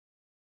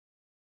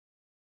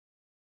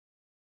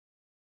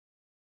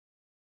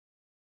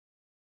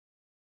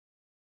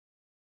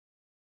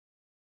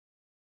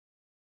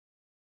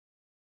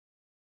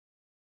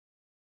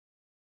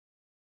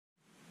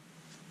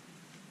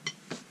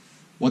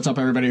What's up,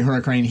 everybody?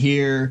 Hurricane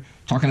here,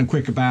 talking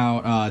quick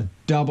about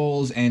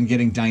doubles and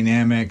getting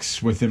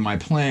dynamics within my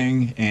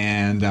playing,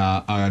 and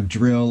a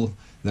drill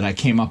that I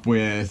came up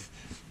with.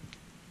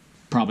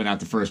 Probably not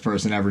the first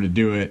person ever to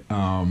do it,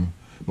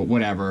 but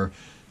whatever,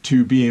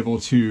 to be able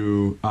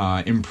to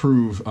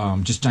improve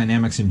just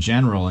dynamics in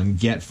general and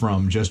get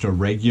from just a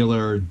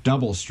regular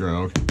double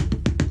stroke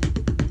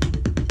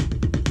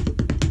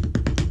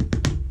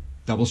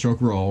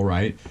roll,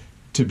 right,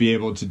 to be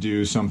able to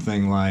do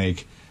something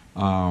like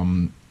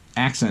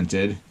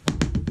accented,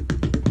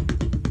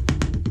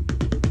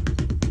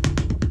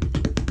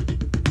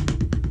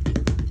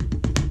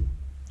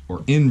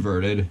 or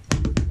inverted,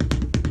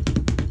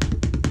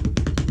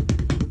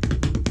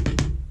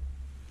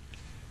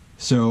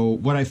 so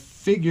what I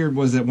figured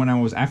was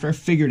that after I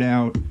figured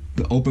out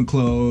the open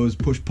close,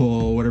 push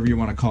pull, whatever you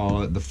want to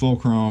call it, the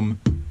fulcrum,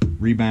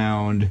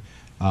 rebound,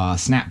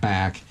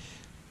 snapback,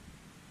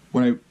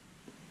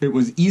 it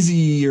was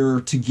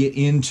easier to get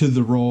into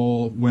the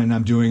roll when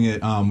I'm doing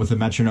it with a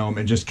metronome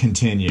and just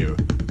continue.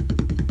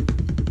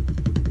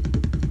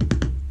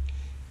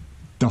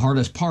 The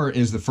hardest part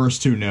is the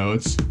first two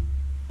notes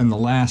and the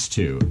last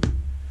two,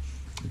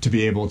 to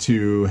be able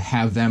to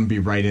have them be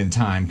right in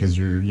time, because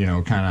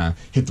you're, kind of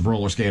hit the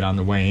roller skate on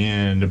the way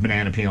in, the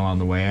banana peel on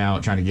the way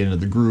out, trying to get into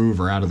the groove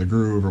or out of the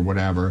groove or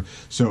whatever.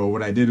 So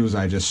what I did was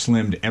I just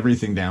slimmed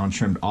everything down,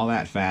 trimmed all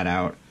that fat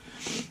out,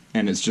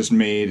 and it's just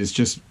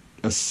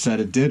a set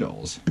of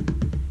diddles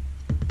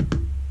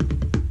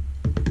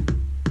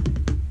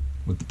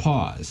with the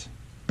pause.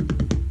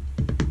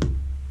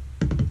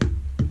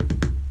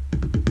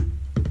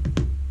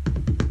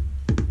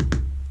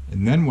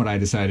 And then what I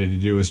decided to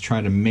do is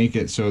try to make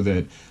it so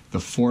that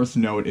the fourth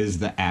note is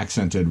the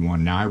accented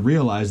one. Now I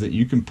realize that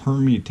you can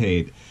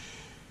permutate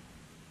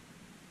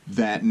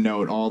that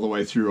note all the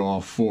way through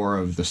all four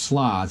of the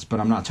slots,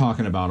 but I'm not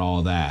talking about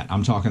all that.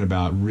 I'm talking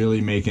about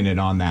really making it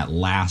on that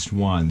last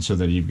one so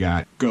that you've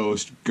got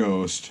ghost,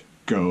 ghost,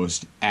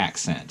 ghost,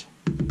 accent.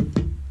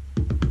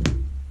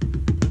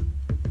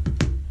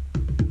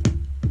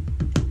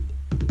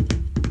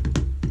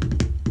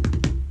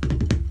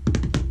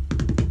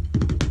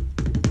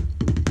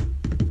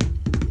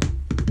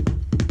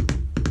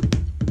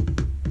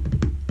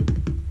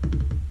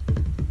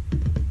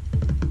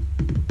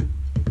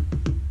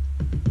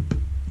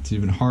 It's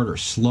even harder,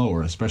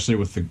 slower, especially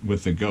with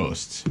the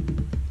ghosts.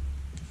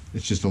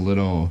 It's just a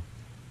little.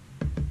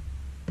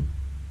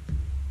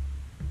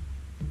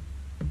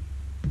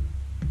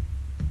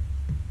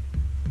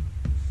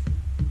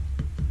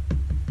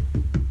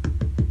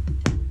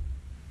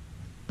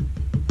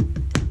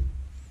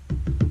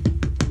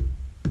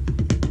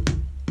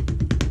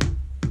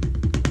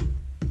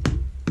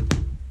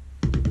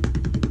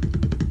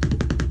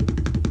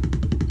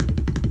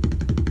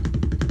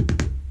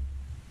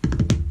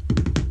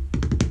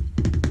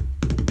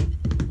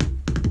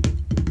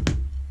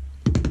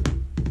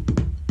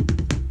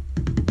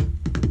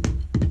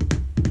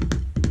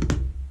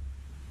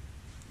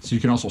 So you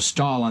can also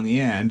stall on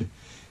the end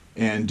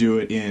and do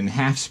it in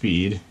half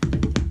speed.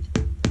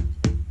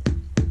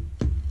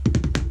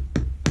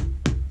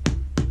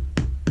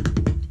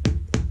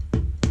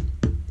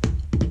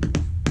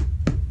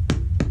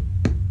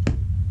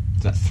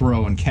 That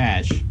throw and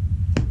catch,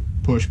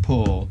 push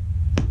pull,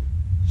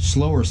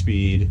 slower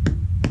speed,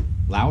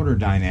 louder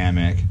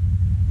dynamic,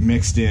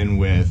 mixed in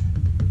with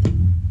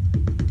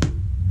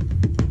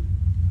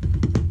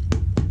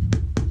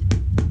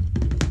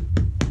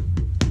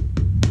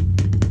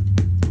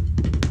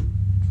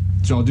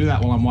So I'll do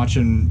that while I'm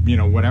watching,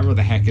 whatever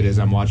the heck it is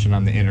I'm watching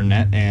on the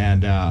internet,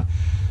 and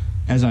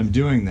as I'm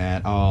doing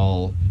that,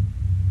 I'll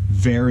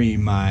vary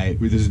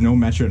there's no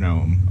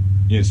metronome.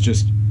 It's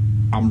just,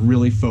 I'm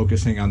really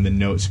focusing on the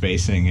note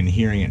spacing and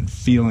hearing it and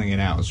feeling it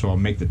out, so I'll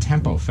make the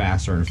tempo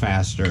faster and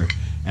faster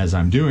as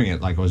I'm doing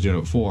it, like I was doing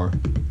it before.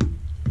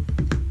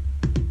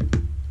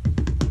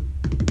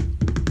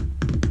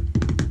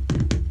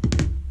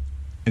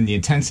 And the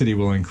intensity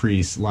will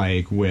increase,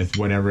 like with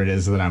whatever it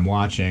is that I'm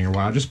watching, or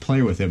I'll just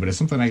play with it, but it's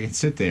something I can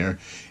sit there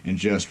and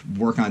just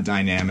work on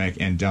dynamic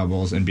and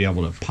doubles and be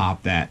able to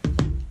pop that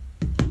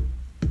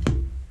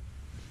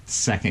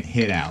second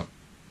hit out,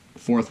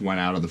 fourth one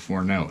out of the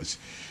four notes.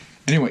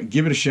 Anyway,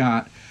 give it a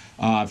shot.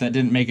 If that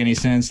didn't make any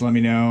sense, let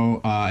me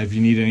know. If you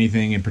need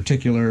anything in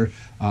particular,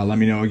 let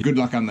me know. Good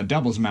luck on the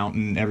doubles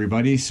mountain,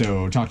 everybody.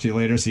 So talk to you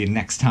later. See you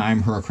next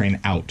time. Hurricane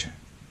out.